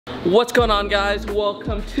What's going on, guys?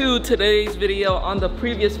 Welcome to today's video. On the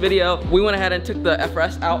previous video, we went ahead and took the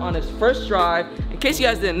FRS out on its first drive. In case you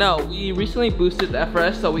guys didn't know, we recently boosted the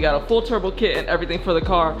FRS, so we got a full turbo kit and everything for the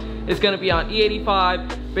car. It's gonna be on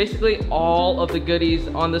E85. Basically all of the goodies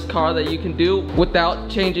on this car that you can do without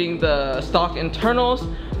changing the stock internals.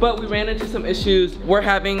 But we ran into some issues. We're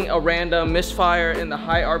having a random misfire in the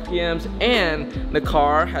high RPMs, and the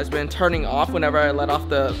car has been turning off whenever I let off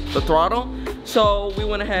the throttle. So we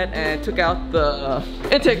went ahead and took out the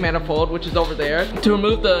intake manifold, which is over there, to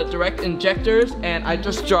remove the direct injectors, and I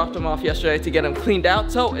just dropped them off yesterday to get them cleaned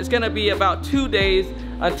out. So it's gonna be about 2 days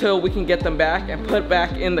until we can get them back and put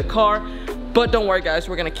back in the car. But don't worry, guys,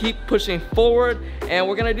 we're gonna keep pushing forward and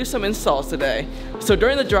we're gonna do some installs today. So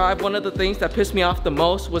during the drive, one of the things that pissed me off the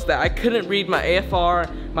most was that I couldn't read my AFR,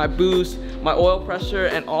 my boost, my oil pressure,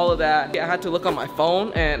 and all of that. I had to look on my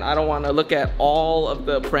phone, and I don't wanna look at all of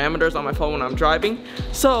the parameters on my phone when I'm driving.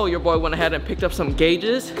 So your boy went ahead and picked up some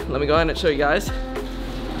gauges. Let me go ahead and show you guys.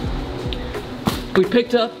 We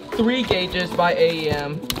picked up 3 gauges by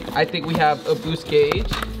AEM. I think we have a boost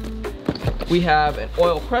gauge, we have an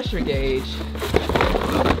oil pressure gauge,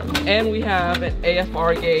 and we have an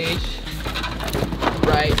AFR gauge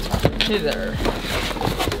right here,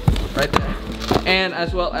 right there, and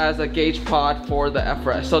as well as a gauge pod for the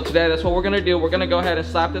FRS. So today, that's what we're gonna do. We're gonna go ahead and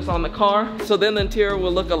slap this on the car, so then the interior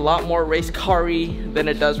will look a lot more race car-y than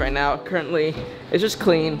it does right now. Currently, it's just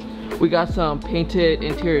clean. We got some painted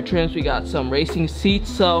interior trims, we got some racing seats,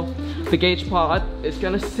 so the gauge pod is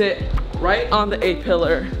gonna sit right on the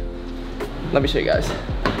A-pillar. Let me show you guys.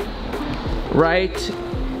 Right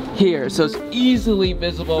here, so it's easily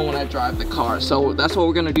visible when I drive the car. So that's what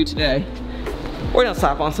we're gonna do today. We're gonna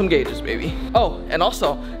slap on some gauges, baby. Oh, and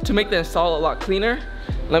also, to make the install a lot cleaner,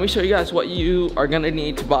 let me show you guys what you are gonna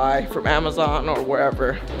need to buy from Amazon or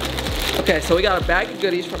wherever. Okay, so we got a bag of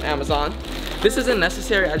goodies from Amazon. This isn't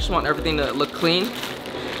necessary, I just want everything to look clean.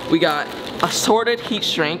 We got assorted heat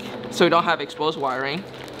shrink, so we don't have exposed wiring.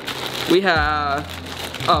 We have,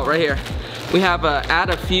 oh, right here. We have add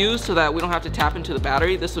a fuse so that we don't have to tap into the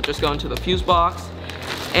battery. This will just go into the fuse box.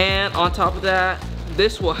 And on top of that,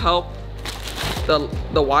 this will help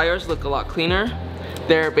the wires look a lot cleaner.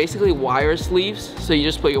 They're basically wire sleeves, so you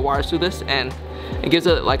just put your wires through this and it gives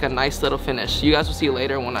it like a nice little finish. You guys will see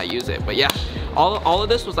later when I use it. But yeah, all of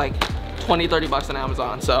this was like 20-30 bucks on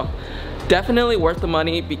Amazon, so definitely worth the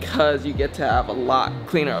money because you get to have a lot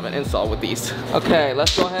cleaner of an install with these. Okay,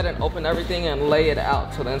 let's go ahead and open everything and lay it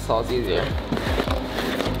out so the install is easier.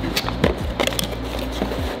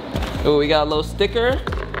 Oh, we got a little sticker.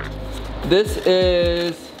 This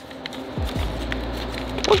is,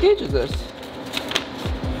 what gauge is this?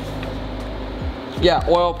 Yeah,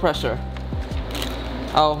 oil pressure.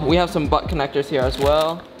 Oh, we have some butt connectors here as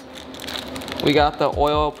well. We got the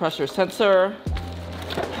oil pressure sensor.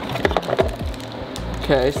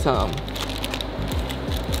 Okay, some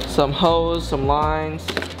hose, some lines,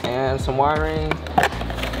 and some wiring.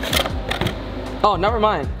 Oh, never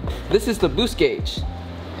mind. This is the boost gauge.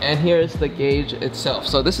 And here's the gauge itself.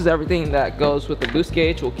 So this is everything that goes with the boost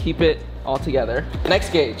gauge. We'll keep it all together. Next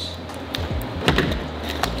gauge.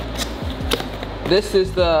 This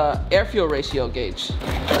is the air fuel ratio gauge.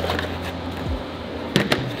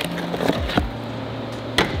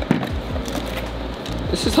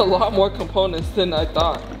 This is a lot more components than I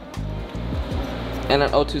thought. And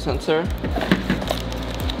an O2 sensor.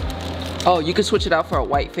 Oh, you could switch it out for a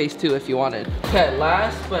white face too if you wanted. Okay,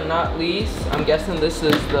 last but not least, I'm guessing this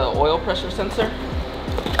is the oil pressure sensor.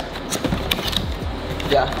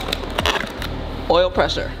 Yeah, oil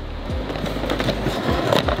pressure.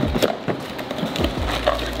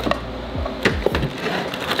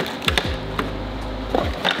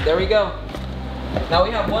 There we go. Now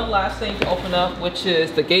we have one last thing to open up, which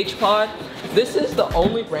is the gauge pod. This is the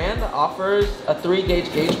only brand that offers a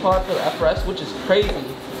 3-gauge gauge pod for the FRS, which is crazy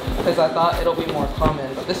because I thought it'll be more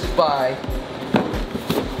common. But this is by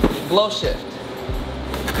Glow Shift.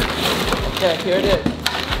 Okay, here it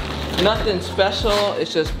is. Nothing special,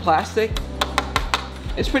 it's just plastic.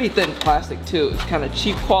 It's pretty thin plastic too. It's kind of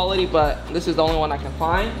cheap quality, but this is the only one I can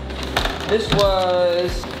find. This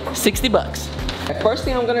was 60 bucks. First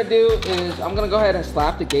thing I'm gonna do is I'm gonna go ahead and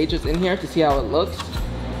slap the gauges in here to see how it looks.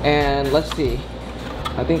 And let's see.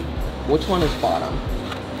 I think, which one is bottom?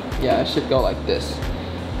 Yeah, it should go like this.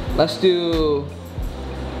 Let's do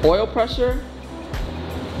oil pressure,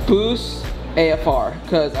 boost, AFR,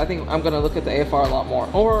 because I think I'm gonna look at the AFR a lot more.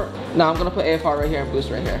 Or, no, I'm gonna put AFR right here and boost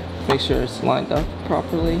right here. Make sure it's lined up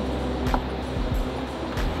properly.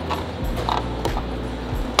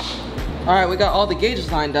 All right, we got all the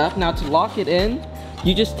gauges lined up. Now to lock it in,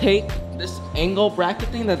 you just take this angle bracket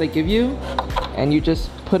thing that they give you, and you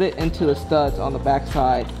just put it into the studs on the back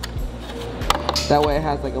side. That way it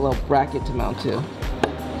has like a little bracket to mount to,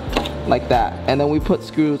 like that. And then we put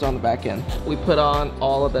screws on the back end. We put on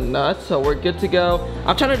all of the nuts, so we're good to go.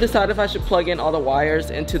 I'm trying to decide if I should plug in all the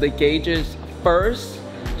wires into the gauges first,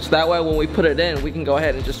 so that way when we put it in, we can go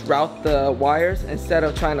ahead and just route the wires instead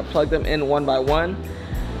of trying to plug them in one by one.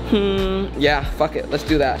 Yeah, fuck it, let's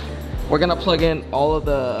do that. We're gonna plug in all of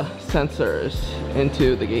the sensors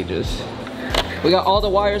into the gauges. We got all the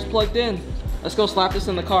wires plugged in. Let's go slap this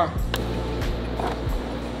in the car.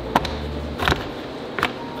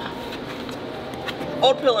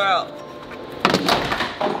 Old pillar out.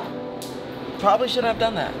 Probably shouldn't have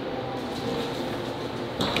done that.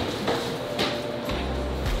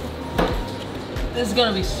 This is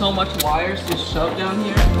gonna be so much wires to shove down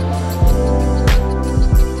here.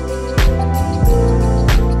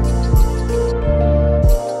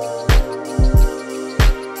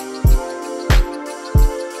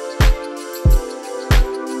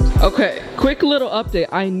 Okay, quick little update.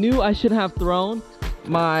 I knew I should have thrown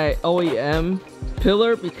my OEM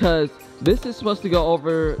pillar because this is supposed to go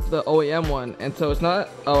over the OEM one, and so it's not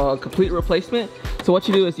a complete replacement. So what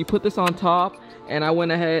you do is you put this on top, and I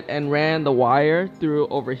went ahead and ran the wire through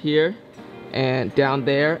over here and down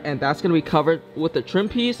there, and that's gonna be covered with the trim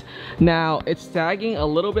piece. Now it's sagging a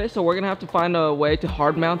little bit, so we're gonna have to find a way to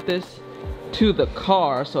hard mount this to the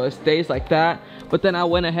car so it stays like that. But then I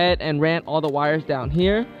went ahead and ran all the wires down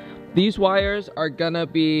here. These wires are gonna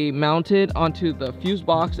be mounted onto the fuse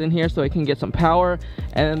box in here so it can get some power,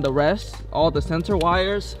 and then the rest, all the sensor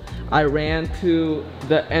wires, I ran to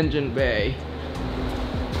the engine bay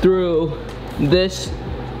through this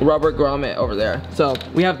rubber grommet over there. So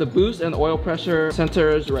we have the boost and the oil pressure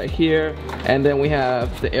sensors right here, and then we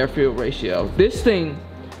have the air fuel ratio. This thing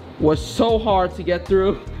was so hard to get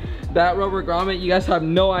through that rubber grommet. You guys have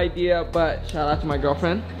no idea, but shout out to my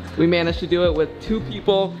girlfriend. We managed to do it with 2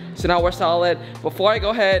 people, so now we're solid. Before I go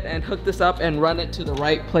ahead and hook this up and run it to the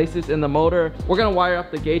right places in the motor, we're gonna wire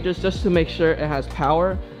up the gauges just to make sure it has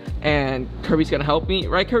power, and Kirby's gonna help me,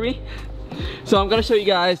 right Kirby? So I'm gonna show you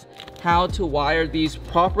guys how to wire these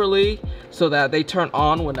properly so that they turn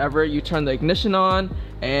on whenever you turn the ignition on,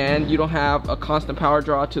 and you don't have a constant power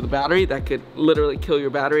draw to the battery that could literally kill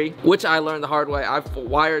your battery, which I learned the hard way. I've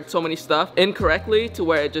wired so many stuff incorrectly to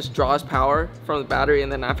where it just draws power from the battery,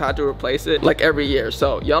 and then I've had to replace it like every year.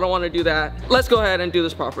 So y'all don't want to do that. Let's go ahead and do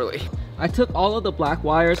this properly. I took all of the black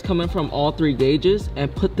wires coming from all 3 gauges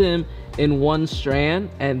and put them in one strand,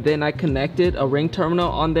 and then I connected a ring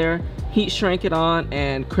terminal on there, heat shrank it on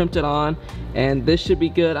and crimped it on, and this should be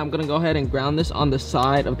good. I'm gonna go ahead and ground this on the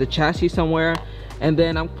side of the chassis somewhere, and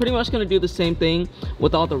then I'm pretty much gonna do the same thing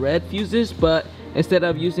with all the red fuses, but instead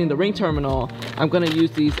of using the ring terminal, I'm gonna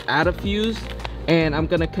use these add fuse, and I'm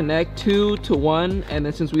gonna connect 2 to 1, and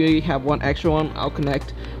then since we have 1 extra one, I'll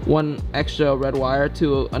connect 1 extra red wire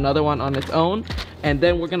to another one on its own, and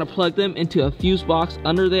then we're gonna plug them into a fuse box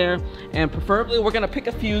under there, and preferably we're gonna pick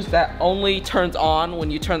a fuse that only turns on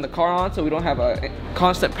when you turn the car on, so we don't have a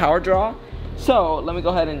constant power draw. So let me go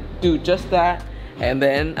ahead and do just that, and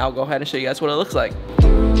then I'll go ahead and show you guys what it looks like.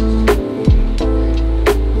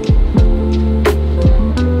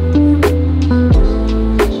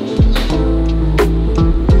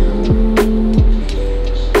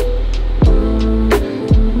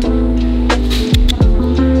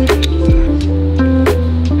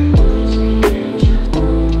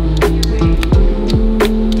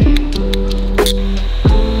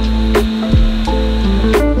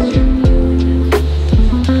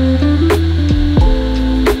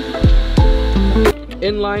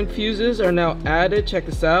 Inline fuses are now added. Check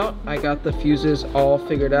this out. I got the fuses all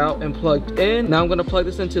figured out and plugged in. Now I'm gonna plug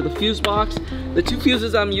this into the fuse box. The 2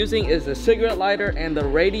 fuses I'm using is the cigarette lighter and the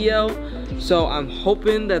radio. So I'm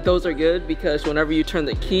hoping that those are good, because whenever you turn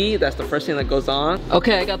the key, that's the first thing that goes on.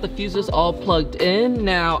 Okay, I got the fuses all plugged in.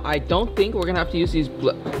 Now, I don't think we're gonna have to use these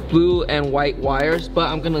blue and white wires, but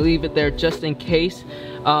I'm gonna leave it there just in case.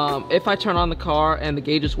 If I turn on the car and the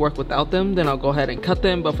gauges work without them, then I'll go ahead and cut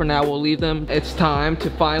them, but for now we'll leave them. It's time to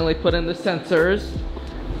finally put in the sensors.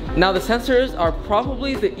 Now the sensors are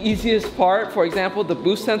probably the easiest part. For example, the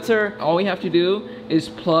boost sensor, all we have to do is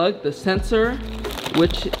plug the sensor,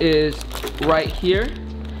 which is right here,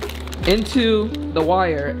 into the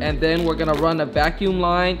wire, and then we're gonna run a vacuum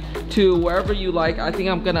line to wherever you like. I think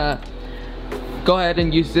I'm gonna go ahead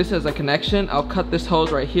and use this as a connection. I'll cut this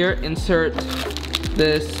hose right here, insert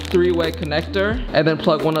this 3-way connector, and then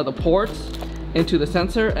plug one of the ports into the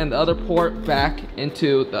sensor and the other port back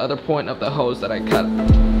into the other point of the hose that I cut.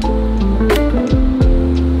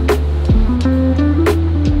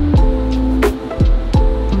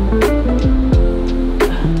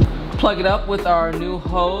 plug it up with our new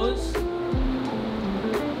hose.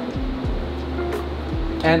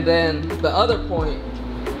 And then the other point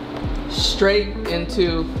straight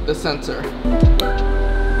into the sensor.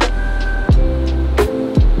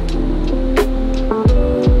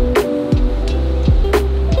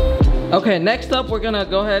 Okay, next up we're gonna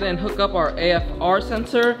go ahead and hook up our AFR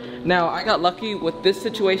sensor. Now I got lucky with this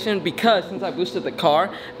situation because since I boosted the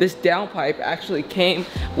car, this downpipe actually came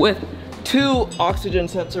with 2 oxygen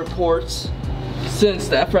sensor ports. Since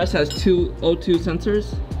the FRS has 2 O2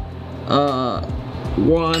 sensors,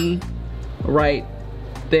 one right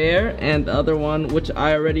there and the other one, which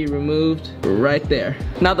I already removed, right there.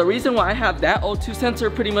 Now the reason why I have that O2 sensor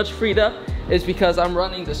pretty much freed up is because I'm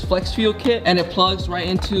running this flex fuel kit and it plugs right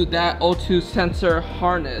into that O2 sensor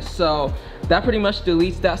harness. So that pretty much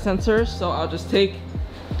deletes that sensor. So I'll just take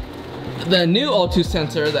the new O2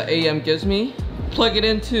 sensor that AEM gives me, plug it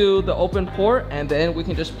into the open port, and then we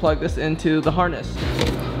can just plug this into the harness.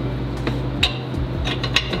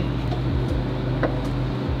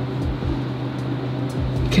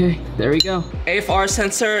 Okay, there we go. AFR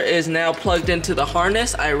sensor is now plugged into the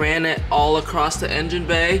harness. I ran it all across the engine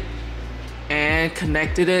bay and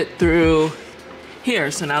connected it through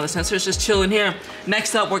here. So now the sensor is just chilling here.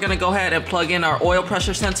 Next up, we're gonna go ahead and plug in our oil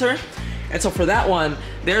pressure sensor. And so for that one,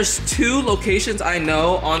 there's 2 locations I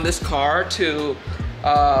know on this car to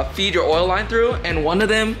feed your oil line through. And one of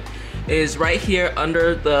them is right here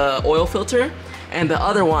under the oil filter. And the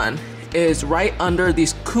other one is right under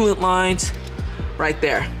these coolant lines right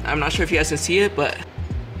there. I'm not sure if you guys can see it, but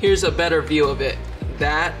here's a better view of it.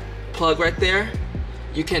 That plug right there,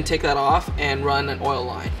 you can take that off and run an oil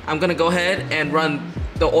line. I'm gonna go ahead and run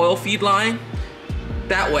the oil feed line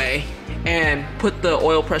that way and put the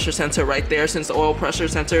oil pressure sensor right there, since the oil pressure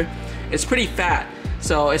sensor is pretty fat.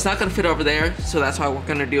 So it's not gonna fit over there. So that's why we're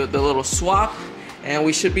gonna do the little swap and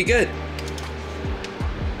we should be good.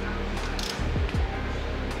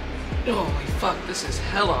 Holy fuck, this is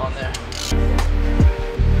hella on there.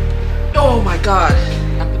 Oh my god,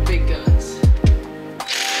 not the big guns.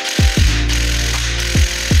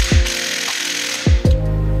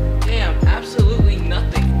 Damn, absolutely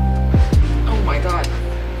nothing. Oh my god.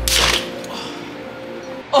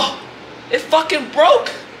 Oh, it fucking broke.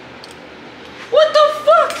 What the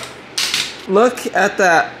fuck? Look at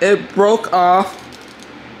that, it broke off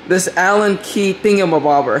this Allen key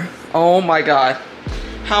thingamabobber. Oh my god.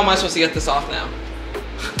 How am I supposed to get this off now?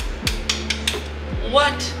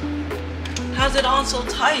 What? How's it on so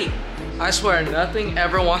tight? I swear nothing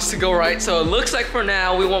ever wants to go right. So it looks like for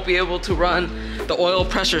now we won't be able to run the oil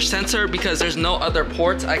pressure sensor because there's no other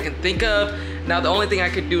ports I can think of. Now the only thing I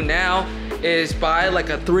could do now is buy like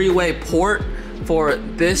a 3-way port for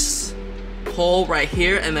this hole right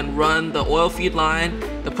here and then run the oil feed line,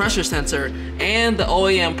 the pressure sensor, and the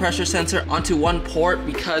OEM pressure sensor onto one port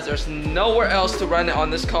because there's nowhere else to run it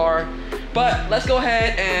on this car. But let's go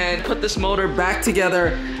ahead and put this motor back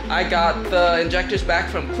together. I got the injectors back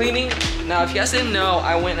from cleaning. Now, if you guys didn't know,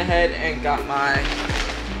 I went ahead and got my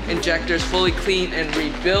injectors fully cleaned and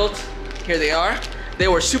rebuilt. Here they are. They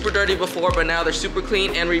were super dirty before, but now they're super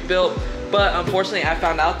clean and rebuilt. But unfortunately, I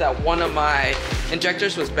found out that one of my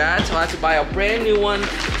injectors was bad, so I had to buy a brand new one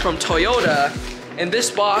from Toyota in this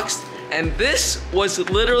box. And this was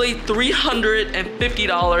literally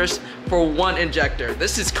 $350 for one injector.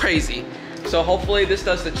 This is crazy. So hopefully this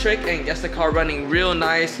does the trick and gets the car running real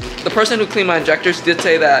nice. The person who cleaned my injectors did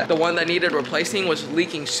say that the one that needed replacing was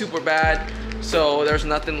leaking super bad. So there's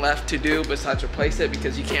nothing left to do besides replace it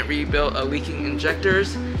because you can't rebuild a leaking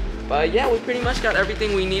injectors. But yeah, we pretty much got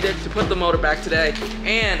everything we needed to put the motor back today.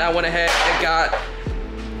 And I went ahead and got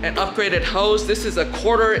an upgraded hose. This is a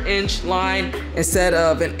 1/4 inch line instead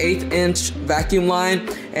of an 1/8 inch vacuum line.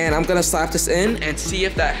 And I'm gonna slap this in and see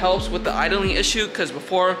if that helps with the idling issue, because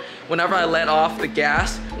before, whenever I let off the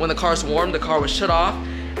gas, when the car's warm, the car was shut off.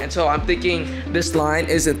 And so I'm thinking this line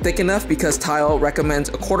isn't thick enough because Tile recommends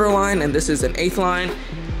a 1/4 line and this is an 1/8 line.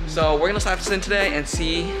 So we're gonna slap this in today and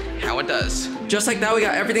see how it does. Just like that, we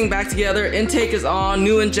got everything back together. Intake is on,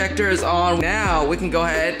 new injector is on. Now we can go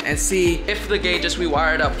ahead and see if the gauges we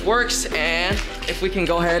wired up works and if we can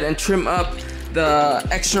go ahead and trim up the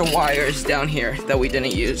extra wires down here that we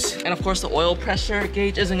didn't use. And of course the oil pressure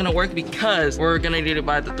gauge isn't gonna work because we're gonna need to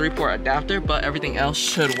buy the 3-port adapter, but everything else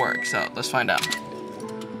should work. So let's find out.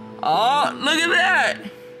 Oh, look at that.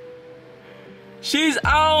 She's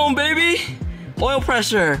on, baby. Oil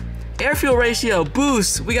pressure, air fuel ratio,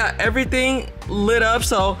 boost. We got everything lit up.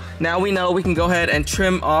 So now we know we can go ahead and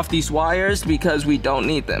trim off these wires because we don't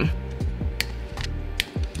need them.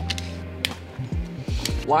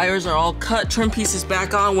 Wires are all cut, trim pieces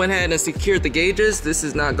back on, went ahead and secured the gauges. This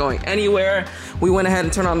is not going anywhere. We went ahead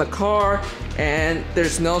and turned on the car, and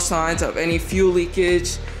there's no signs of any fuel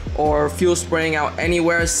leakage or fuel spraying out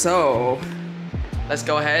anywhere. So let's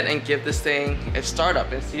go ahead and give this thing a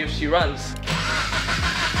startup and see if she runs.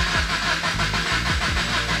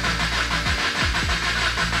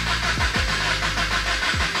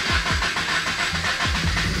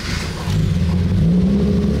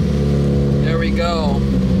 There we go.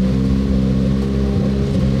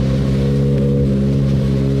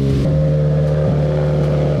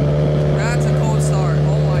 That's a cold start.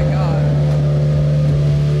 Oh my God.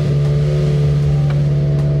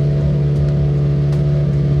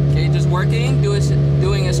 Gauge is working,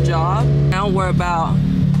 doing its job. Now we're about,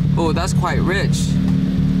 oh, that's quite rich.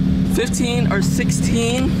 15 or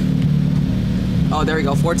 16. Oh, there we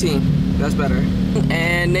go, 14. That's better.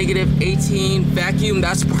 And negative 18 vacuum,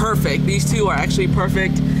 that's perfect. These two are actually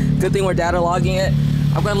perfect. Good thing we're data logging it.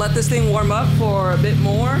 I'm gonna let this thing warm up for a bit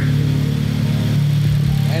more,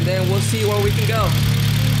 and then we'll see where we can go.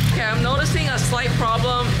 Okay, I'm noticing a slight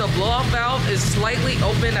problem. The blow-off valve is slightly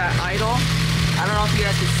open at idle. I don't know if you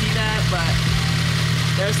guys can see that, but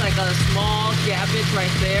there's like a small gappage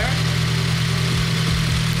right there.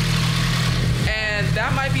 And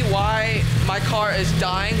that might be why my car is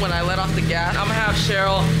dying when I let off the gas. I'm gonna have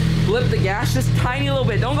Cheryl blip the gas just tiny little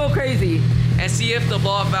bit, don't go crazy, and see if the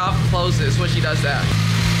blow-off valve closes when she does that.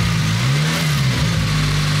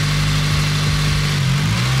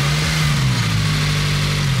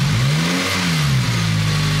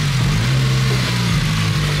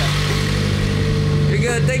 Okay. You're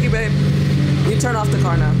good, thank you, babe. You turn off the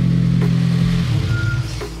car now.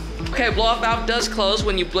 Okay, blow-off valve does close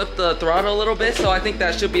when you blip the throttle a little bit, so I think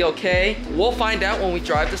that should be okay. We'll find out when we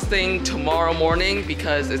drive this thing tomorrow morning,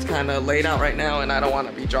 because it's kind of late out right now and I don't want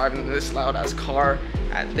to be driving this loud ass car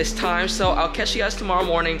at this time. So I'll catch you guys tomorrow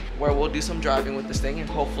morning where we'll do some driving with this thing, and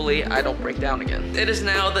hopefully I don't break down again. It is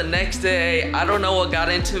now the next day. I don't know what got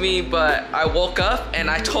into me, but I woke up and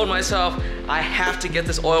I told myself I have to get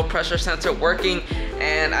this oil pressure sensor working.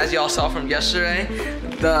 And as y'all saw from yesterday,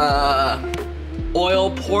 the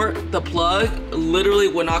oil port, the plug, literally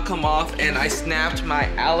would not come off, and I snapped my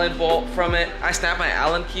Allen bolt from it. I snapped my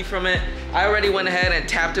Allen key from it. I already went ahead and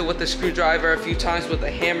tapped it with the screwdriver a few times with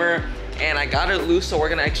a hammer, and I got it loose, so we're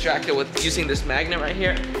gonna extract it with using this magnet right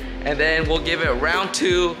here, and then we'll give it round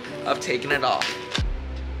 2 of taking it off.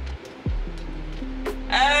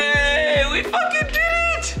 Hey, we fucking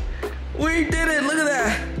did it! We did it, look at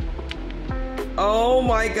that. Oh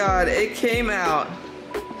my God, it came out.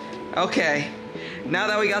 Okay. Now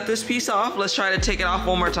that we got this piece off, let's try to take it off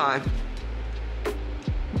one more time.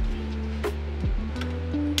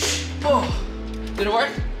 Oh, did it work?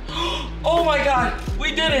 Oh my God,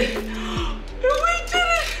 we did it. We did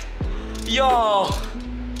it. Yo,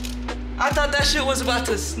 I thought that shit was about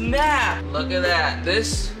to snap. Look at that.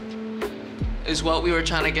 This is what we were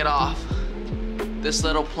trying to get off. This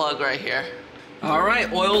little plug right here. All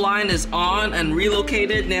right, oil line is on and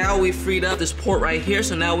relocated. Now we freed up this port right here,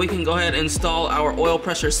 so now we can go ahead and install our oil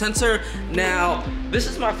pressure sensor. Now, this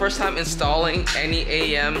is my first time installing any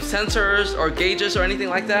AEM sensors or gauges or anything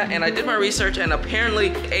like that, and I did my research, and apparently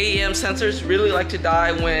AEM sensors really like to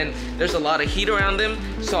die when there's a lot of heat around them.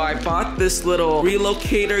 So I bought this little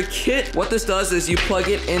relocator kit. What this does is you plug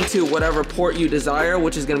it into whatever port you desire,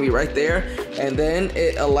 which is gonna be right there, and then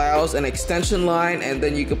it allows an extension line, and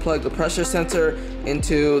then you can plug the pressure sensor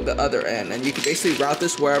into the other end, and you can basically route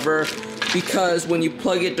this wherever, because when you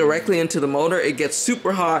plug it directly into the motor, it gets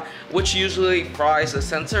super hot, which usually fries the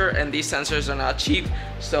sensor, and these sensors are not cheap,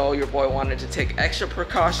 so your boy wanted to take extra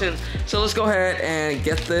precaution. So let's go ahead and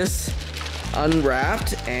get this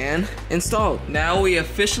unwrapped and installed. Now we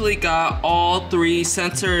officially got all 3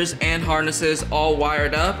 sensors and harnesses all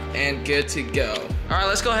wired up and good to go. All right,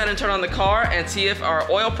 let's go ahead and turn on the car and see if our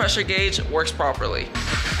oil pressure gauge works properly.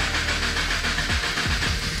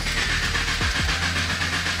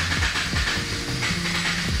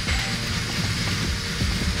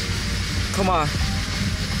 Come on.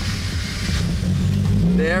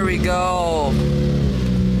 There we go.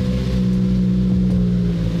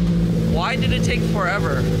 Why did it take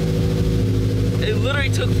forever? It literally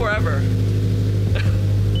took forever.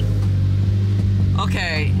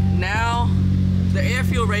 Okay, now the air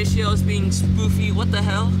fuel ratio is being spoofy. What the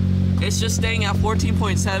hell? It's just staying at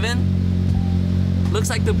 14.7. Looks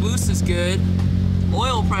like the boost is good.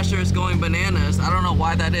 Oil pressure is going bananas. I don't know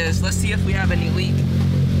why that is. Let's see if we have any leak.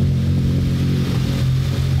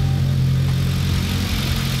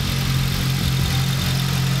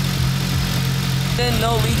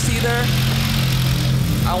 No leaks either.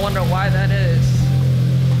 I wonder why that is.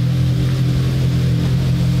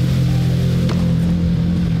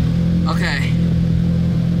 Okay.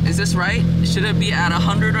 Is this right? Should it be at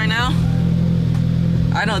 100 right now?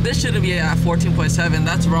 I know this shouldn't be at 14.7.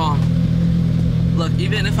 That's wrong. Look,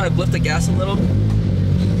 even if I lift the gas a little,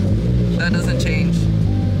 that doesn't change.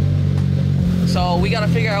 So we gotta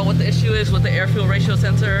figure out what the issue is with the air fuel ratio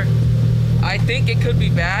sensor. I think it could be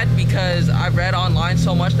bad because I've read online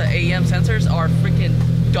so much that AEM sensors are freaking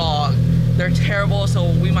dog. They're terrible,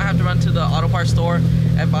 so we might have to run to the auto parts store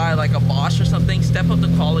and buy like a Bosch or something, step up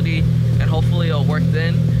the quality, and hopefully it'll work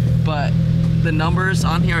then. But the numbers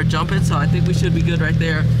on here are jumping, so I think we should be good right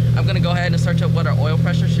there. I'm gonna go ahead and search up what our oil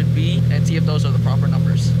pressure should be and see if those are the proper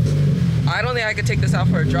numbers. I don't think I could take this out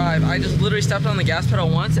for a drive. I just literally stepped on the gas pedal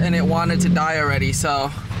once and it wanted to die already,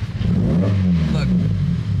 so look,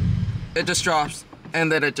 it just drops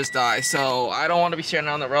and then it just dies. So I don't want to be sharing it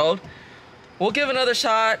on the road. We'll give another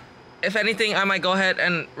shot. If anything, I might go ahead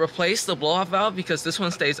and replace the blow-off valve because this one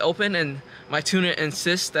stays open and my tuner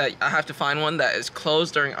insists that I have to find one that is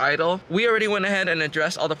closed during idle. We already went ahead and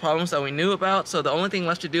addressed all the problems that we knew about, so the only thing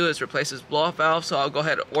left to do is replace this blow-off valve, so I'll go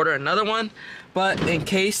ahead and order another one. But in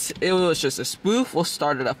case it was just a spoof, we'll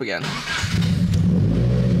start it up again.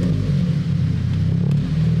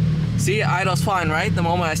 See, idle's fine, right? The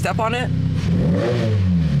moment I step on it,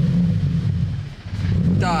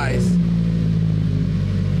 dies.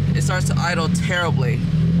 It starts to idle terribly.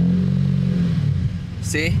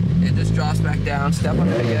 See? It just drops back down. Step on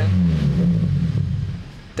it again.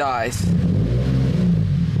 Dies.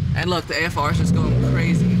 And look, the AFR is just going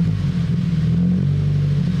crazy.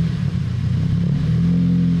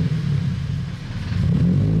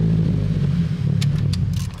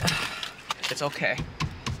 It's okay.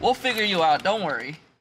 We'll figure you out, don't worry.